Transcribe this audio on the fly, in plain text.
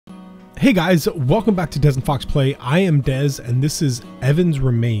Hey guys, welcome back to dezandfoxplay. I am Dez, and this is Evan's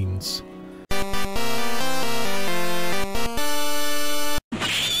Remains.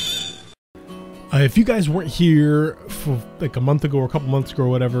 If you guys weren't here for like a month ago or a couple months ago or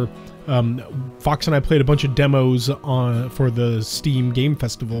whatever, Fox and I played a bunch of demos for the Steam Game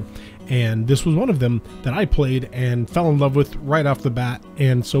Festival, and this was one of them that I played and fell in love with right off the bat,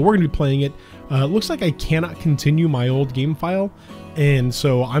 and so we're going to be playing it. Looks like I cannot continue my old game file, and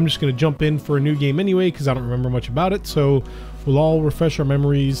so I'm just going to jump in for a new game anyway because I don't remember much about it, so we'll all refresh our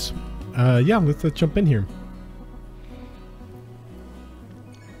memories. Yeah, let's jump in here.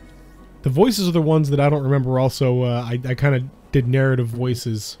 The voices are the ones that I don't remember also. I kind of did narrative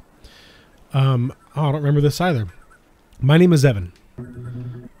voices. Oh, I don't remember this either. My name is Evan.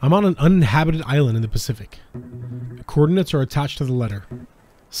 I'm on an uninhabited island in the Pacific. The coordinates are attached to the letter.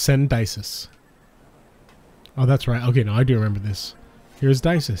 Send Dysis. Oh, that's right. Okay, no, I do remember this. Here's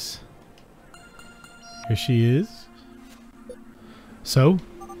Dysis. Here she is. So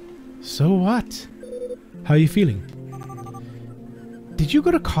what? How are you feeling? Did you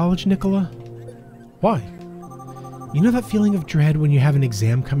go to college, Nicola? Why? You know that feeling of dread when you have an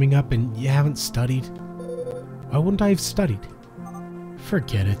exam coming up and you haven't studied? Why wouldn't I have studied?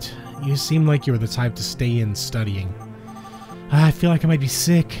 Forget it. You seem like you were the type to stay in studying. I feel like I might be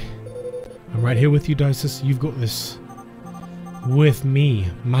sick. I'm right here with you, Dysis. You've got this. With me,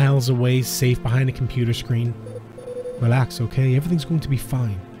 miles away, safe behind a computer screen. Relax, okay? Everything's going to be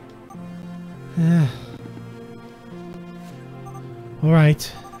fine.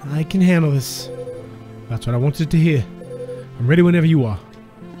 Alright, I can handle this. That's what I wanted to hear. I'm ready whenever you are.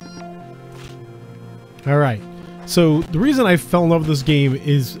 Alright, so the reason I fell in love with this game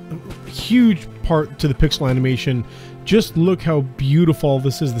is a huge part to the pixel animation. Just look how beautiful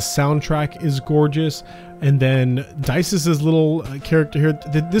this is. The soundtrack is gorgeous. And then Dysis's little character here,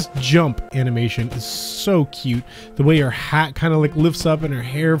 this jump animation is so cute. The way her hat kind of like lifts up and her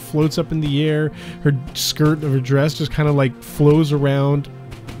hair floats up in the air. Her skirt of her dress just kind of like flows around.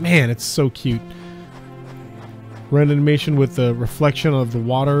 Man, it's so cute. Red animation with the reflection of the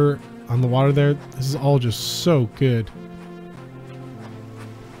water on the water there. This is all just so good.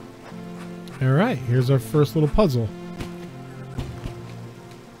 All right, here's our first little puzzle.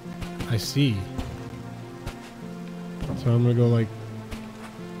 I see. So I'm gonna go like,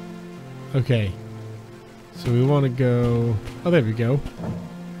 okay, so we want to go, oh, there we go.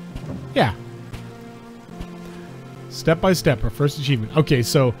 Yeah, step by step, our first achievement. Okay,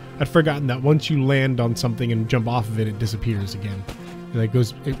 so I'd forgotten that once you land on something and jump off of it, it disappears again, and it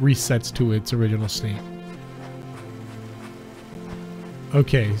resets to its original state.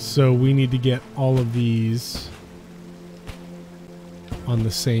 Okay, so we need to get all of these on the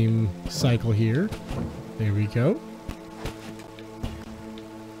same cycle here. There we go.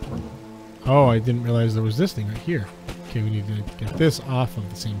 Oh, I didn't realize there was this thing right here. Okay, we need to get this off of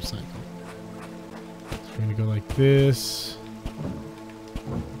the same cycle. So we're going to go like this.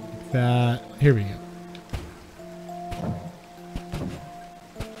 Like that. Here we go.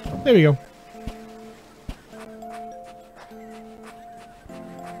 There we go.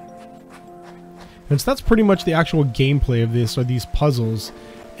 And so that's pretty much the actual gameplay of this, are these puzzles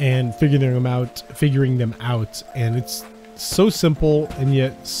and figuring them out. And it's so simple and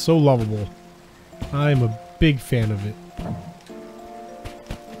yet so lovable. I'm a big fan of it.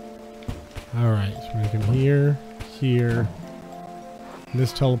 Alright, so we're going to come here, here. And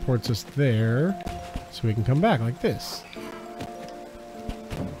this teleports us there. So we can come back like this.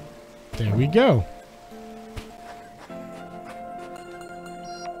 There we go.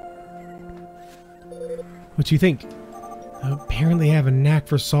 What do you think? Apparently I have a knack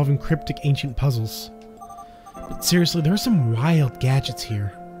for solving cryptic ancient puzzles. But seriously, there are some wild gadgets here.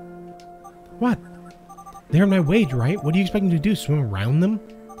 What? They're in my wage, right? What do you expect me to do? Swim around them?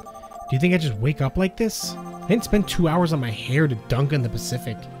 Do you think I just wake up like this? I didn't spend 2 hours on my hair to dunk in the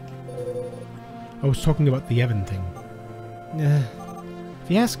Pacific. I was talking about the Evan thing. If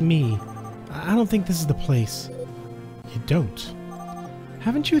you ask me, I don't think this is the place. You don't?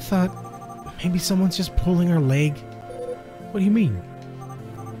 Haven't you thought maybe someone's just pulling our leg? What do you mean?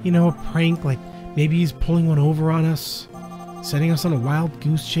 You know, a prank, like maybe he's pulling one over on us, setting us on a wild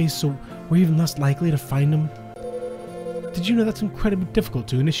goose chase so we're even less likely to find him. Did you know that's incredibly difficult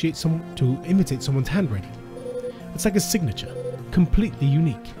to imitate someone's handwriting? It's like a signature, completely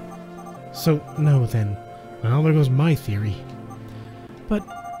unique. So no then. Well, there goes my theory. But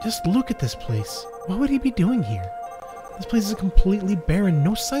just look at this place. What would he be doing here? This place is completely barren,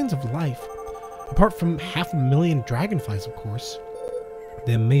 no signs of life. Apart from 500,000 dragonflies, of course.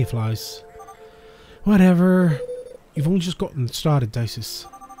 They're mayflies. Whatever. You've only just gotten started, Dysis.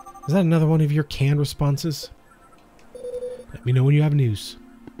 Is that another one of your canned responses? Let me know when you have news.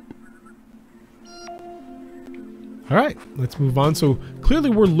 Alright, let's move on. So clearly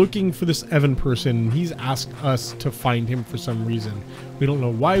we're looking for this Evan person. He's asked us to find him for some reason. We don't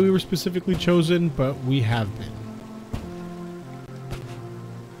know why we were specifically chosen, but we have been.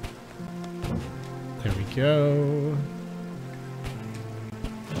 There we go.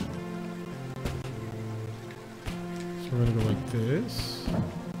 So we're gonna go like this.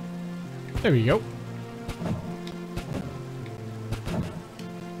 There we go.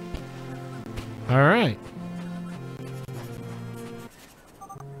 Alright.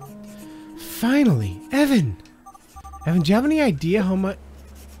 Finally, Evan! Evan, do you have any idea how much...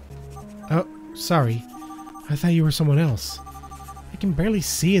 Oh, sorry. I thought you were someone else. I can barely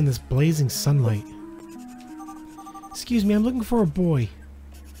see in this blazing sunlight. Excuse me, I'm looking for a boy.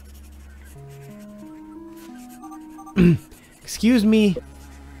 Excuse me.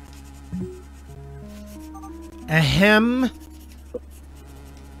 Ahem.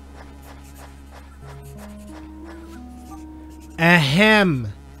 Ahem.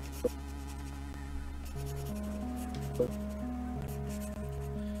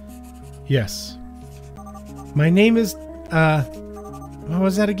 Yes. My name is, what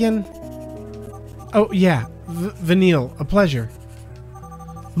was that again? Oh, yeah. Vanille. A pleasure.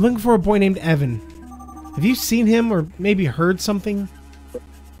 I'm looking for a boy named Evan. Have you seen him or maybe heard something?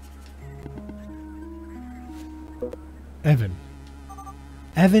 Evan.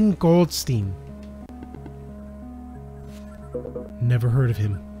 Evan Goldstein. Never heard of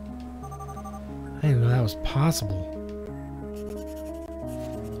him. I didn't know that was possible.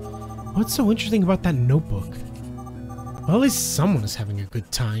 What's so interesting about that notebook? Well, at least someone is having a good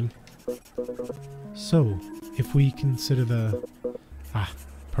time. So, if we consider the... Ah,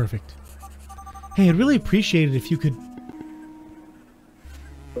 perfect. Hey, I'd really appreciate it if you could...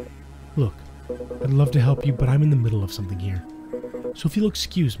 Look, I'd love to help you, but I'm in the middle of something here. So if you'll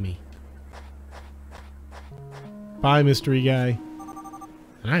excuse me. Bye, mystery guy.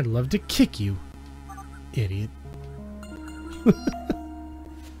 And I'd love to kick you, idiot.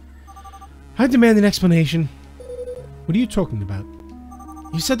 I demand an explanation. What are you talking about?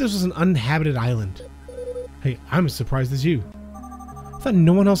 You said this was an uninhabited island. Hey, I'm as surprised as you. I thought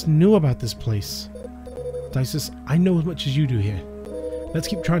no one else knew about this place. Dysis, I know as much as you do here. Let's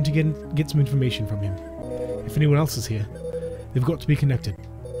keep trying to get some information from him. If anyone else is here, they've got to be connected.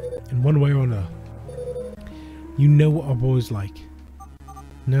 In one way or another. You know what our boy's like.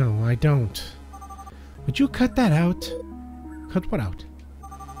 No, I don't. Would you cut that out? Cut what out?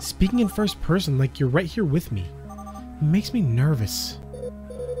 Speaking in first person like you're right here with me. It makes me nervous.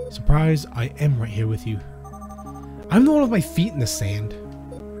 Surprise, I am right here with you. I'm the one with my feet in the sand.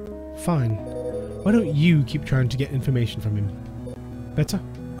 Fine. Why don't you keep trying to get information from him? Better?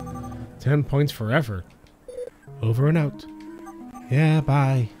 10 points for effort. Over and out. Yeah,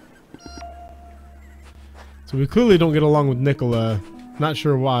 bye. So we clearly don't get along with Nicola. Not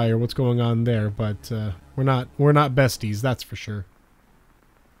sure why or what's going on there, but we're not besties, that's for sure.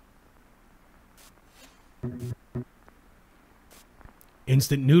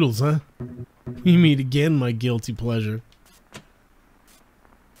 Instant noodles, huh? We meet again, my guilty pleasure.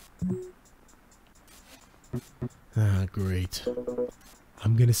 Ah, great.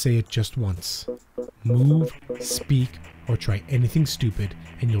 I'm gonna say it just once. Move, speak, or try anything stupid,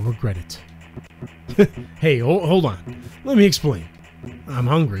 and you'll regret it. Hey, hold on. Let me explain. I'm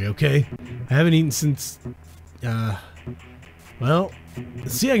hungry, okay? I haven't eaten since... well,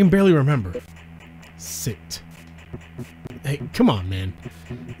 see, I can barely remember. Sit. Hey, come on, man.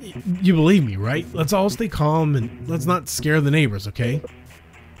 You believe me, right? Let's all stay calm and let's not scare the neighbors, okay?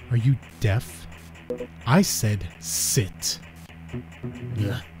 Are you deaf? I said sit.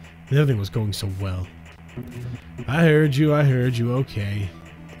 Yeah, everything was going so well. I heard you, okay.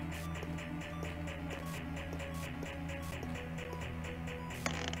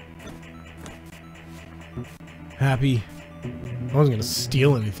 Happy? I wasn't gonna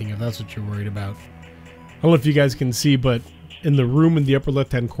steal anything if that's what you're worried about. I don't know if you guys can see, but in the room in the upper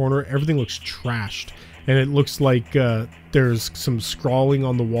left-hand corner, everything looks trashed. And it looks like there's some scrawling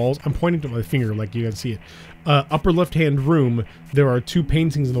on the walls. I'm pointing to my finger like you can see it. Upper left-hand room, there are 2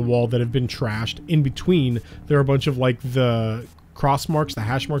 paintings on the wall that have been trashed. In between, there are a bunch of like the cross marks, the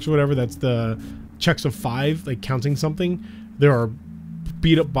hash marks or whatever. That's the checks of 5, like counting something. There are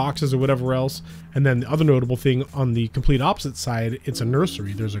beat-up boxes or whatever else. And then the other notable thing on the complete opposite side, it's a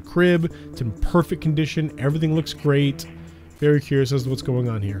nursery. There's a crib. It's in perfect condition. Everything looks great. Very curious as to what's going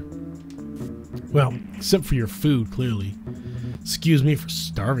on here. Well, except for your food, clearly. Excuse me for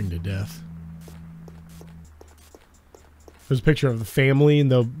starving to death. There's a picture of the family in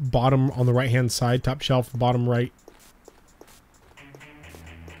the bottom on the right-hand side, top shelf, bottom right.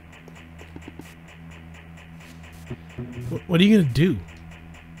 What are you going to do?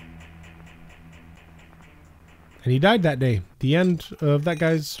 And he died that day. The end of that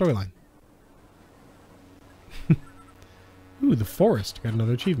guy's storyline. Ooh, the forest. Got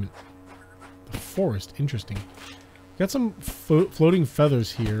another achievement. The forest. Interesting. Got some floating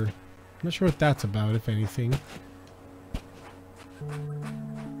feathers here. I'm not sure what that's about, if anything.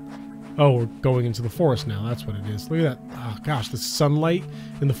 Oh, we're going into the forest now. That's what it is. Look at that. Oh, gosh. The sunlight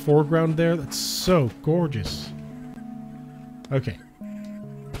in the foreground there. That's so gorgeous. Okay.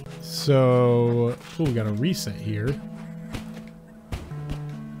 So, ooh, we got a reset here.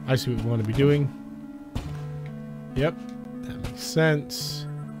 I see what we want to be doing. Yep. That makes sense.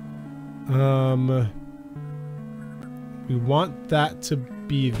 We want that to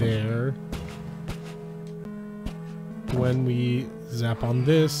be there when we zap on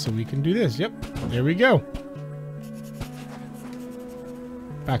this, so we can do this. Yep, there we go.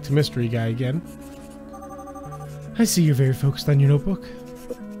 Back to mystery guy again. I see you're very focused on your notebook.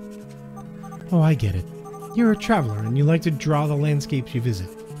 Oh, I get it. You're a traveler and you like to draw the landscapes you visit.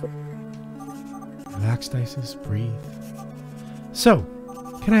 Relax, Dysis, breathe. So,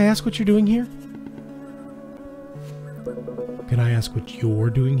 can I ask what you're doing here? Can I ask what you're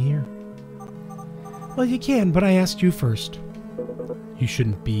doing here? Well, you can, but I asked you first. You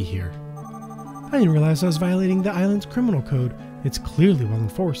shouldn't be here. I didn't realize I was violating the island's criminal code. It's clearly well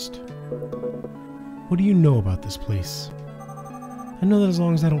enforced. What do you know about this place? I know that as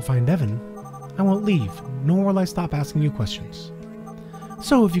long as I don't find Evan, I won't leave, nor will I stop asking you questions.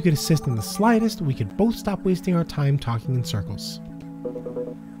 So if you could assist in the slightest, we could both stop wasting our time talking in circles.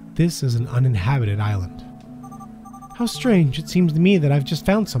 This is an uninhabited island. How strange it seems to me that I've just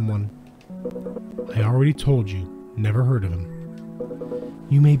found someone. I already told you, never heard of him.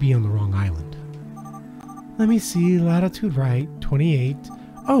 You may be on the wrong island. Let me see, latitude right, 28.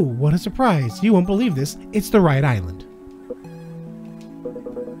 Oh, what a surprise, you won't believe this, it's the right island.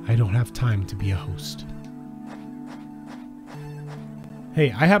 I don't have time to be a host.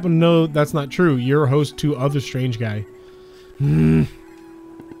 Hey, I happen to know that's not true. You're a host to other strange guy.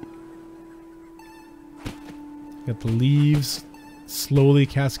 Got the leaves slowly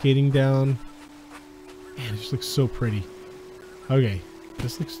cascading down. Man, it just looks so pretty. Okay,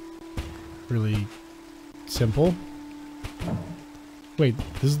 this looks really simple. Wait,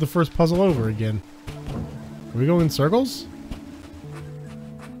 this is the first puzzle over again. Are we going in circles?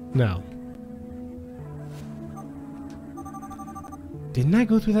 No. Didn't I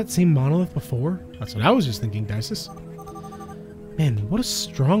go through that same monolith before? That's what I was just thinking, Dysis. Man, what a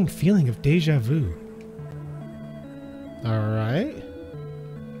strong feeling of deja vu. Alright.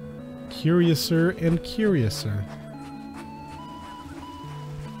 Curiouser and curiouser.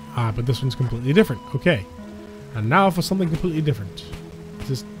 Ah, but this one's completely different. Okay. And now for something completely different.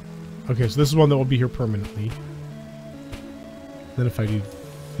 Okay, so this is one that will be here permanently. Then if I do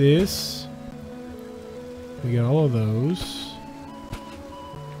this, we got all of those.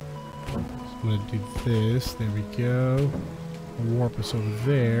 So I'm going to do this. There we go. I'll warp us over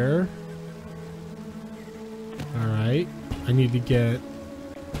there. Alright. I need to get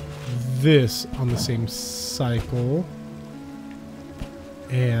this on the same cycle.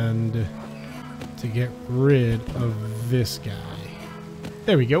 And to get rid of this guy.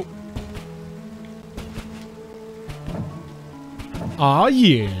 There we go. Aw,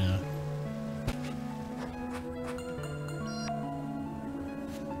 yeah.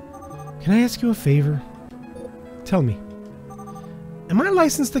 Can I ask you a favor? Tell me. Am I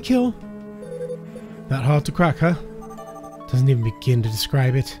licensed to kill? That hard to crack, huh? Doesn't even begin to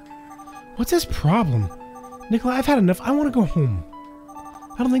describe it. What's his problem? Nicola, I've had enough. I want to go home.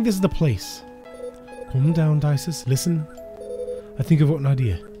 I don't think this is the place. Calm down, Dysis. Listen. I think I've got an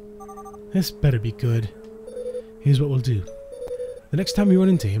idea. This better be good. Here's what we'll do. The next time you run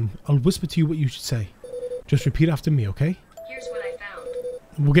into him, I'll whisper to you what you should say. Just repeat after me, okay? Here's what I found.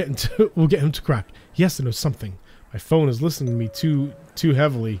 We'll get him to crack. He has to know something. My phone is listening to me too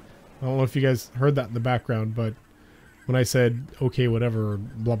heavily. I don't know if you guys heard that in the background, but when I said okay, whatever,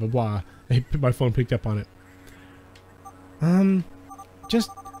 blah blah blah, my phone picked up on it. Just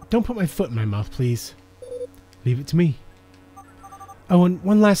don't put my foot in my mouth, please. Leave it to me. Oh, and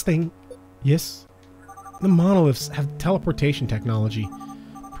one last thing. Yes? The monoliths have teleportation technology.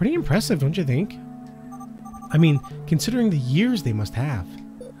 Pretty impressive, don't you think? I mean, considering the years they must have.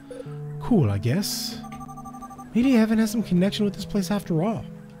 Cool, I guess. Maybe Evan has some connection with this place after all.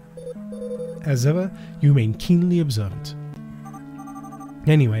 As ever, you remain keenly observant.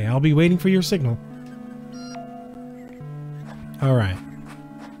 Anyway, I'll be waiting for your signal. Alright.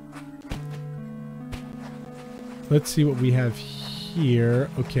 Let's see what we have here.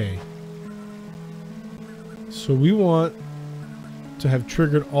 Okay. So we want to have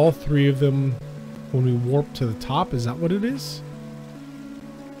triggered all 3 of them when we warp to the top. Is that what it is?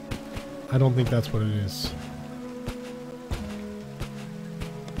 I don't think that's what it is.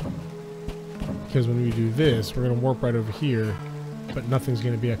 Because when we do this, we're going to warp right over here, but nothing's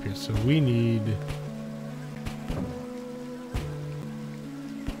going to be up here. So we need...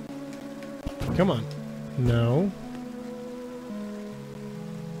 Come on. No.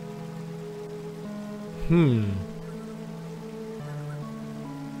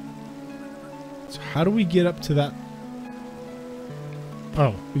 So how do we get up to that?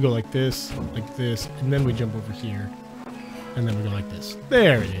 Oh, we go like this, and then we jump over here. And then we go like this.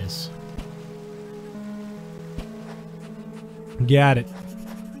 There it is. Got it.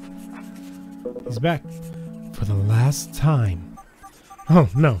 He's back. For the last time. Oh,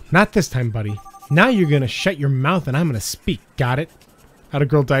 no. Not this time, buddy. Now you're gonna shut your mouth and I'm gonna speak. Got it? How'd a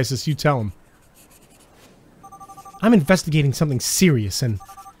girl, Dysis? You tell him. I'm investigating something serious and...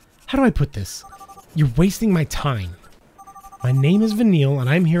 How do I put this? You're wasting my time. My name is Vanille and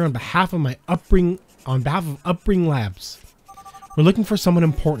I'm here on behalf of Upbring Labs. We're looking for someone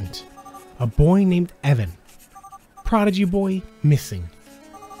important. A boy named Evan. Prodigy boy, missing.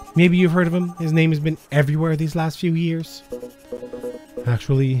 Maybe you've heard of him. His name has been everywhere these last few years.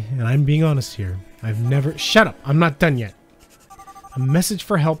 Actually, and I'm being honest here, I've never... Shut up! I'm not done yet. A message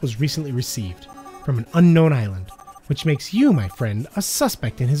for help was recently received from an unknown island, which makes you, my friend, a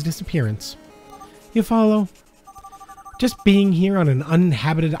suspect in his disappearance. You follow? Just being here on an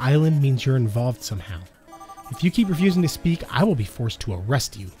uninhabited island means you're involved somehow. If you keep refusing to speak, I will be forced to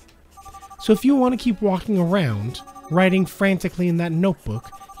arrest you. So if you want to keep walking around, writing frantically in that notebook,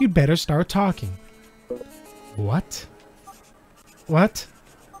 you'd better start talking. What? What?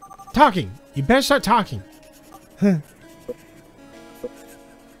 Talking! You better start talking! Huh.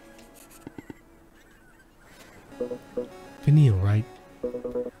 Vanille, right?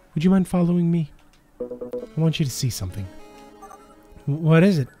 Would you mind following me? I want you to see something. What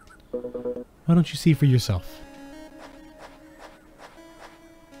is it? Why don't you see for yourself?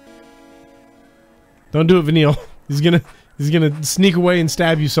 Don't do it, Vanille. He's gonna sneak away and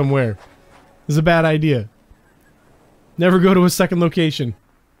stab you somewhere. This is a bad idea. Never go to a second location.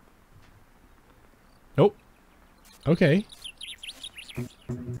 Nope. Okay.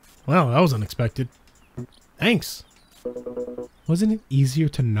 Wow, that was unexpected. Thanks. Wasn't it easier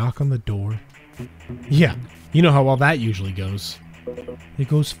to knock on the door? Yeah, you know how all that usually goes. It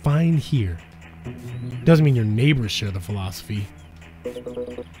goes fine here. Doesn't mean your neighbors share the philosophy.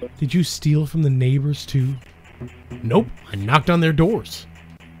 Did you steal from the neighbors too? Nope, I knocked on their doors.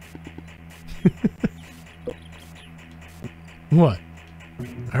 What?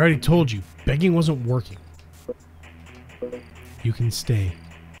 I already told you, begging wasn't working. You can stay.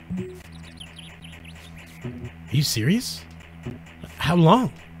 Are you serious? How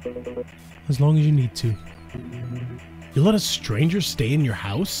long? As long as you need to. You let a stranger stay in your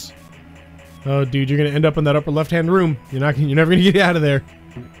house? Oh, dude, you're gonna end up in that upper left-hand room. You're never gonna get out of there.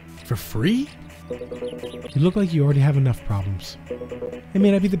 For free? You look like you already have enough problems. It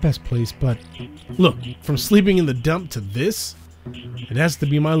may not be the best place, but look, from sleeping in the dump to this, it has to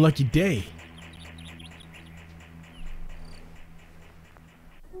be my lucky day.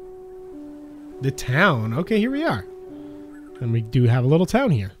 The town. Okay, here we are. And we do have a little town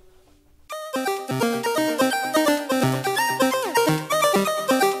here.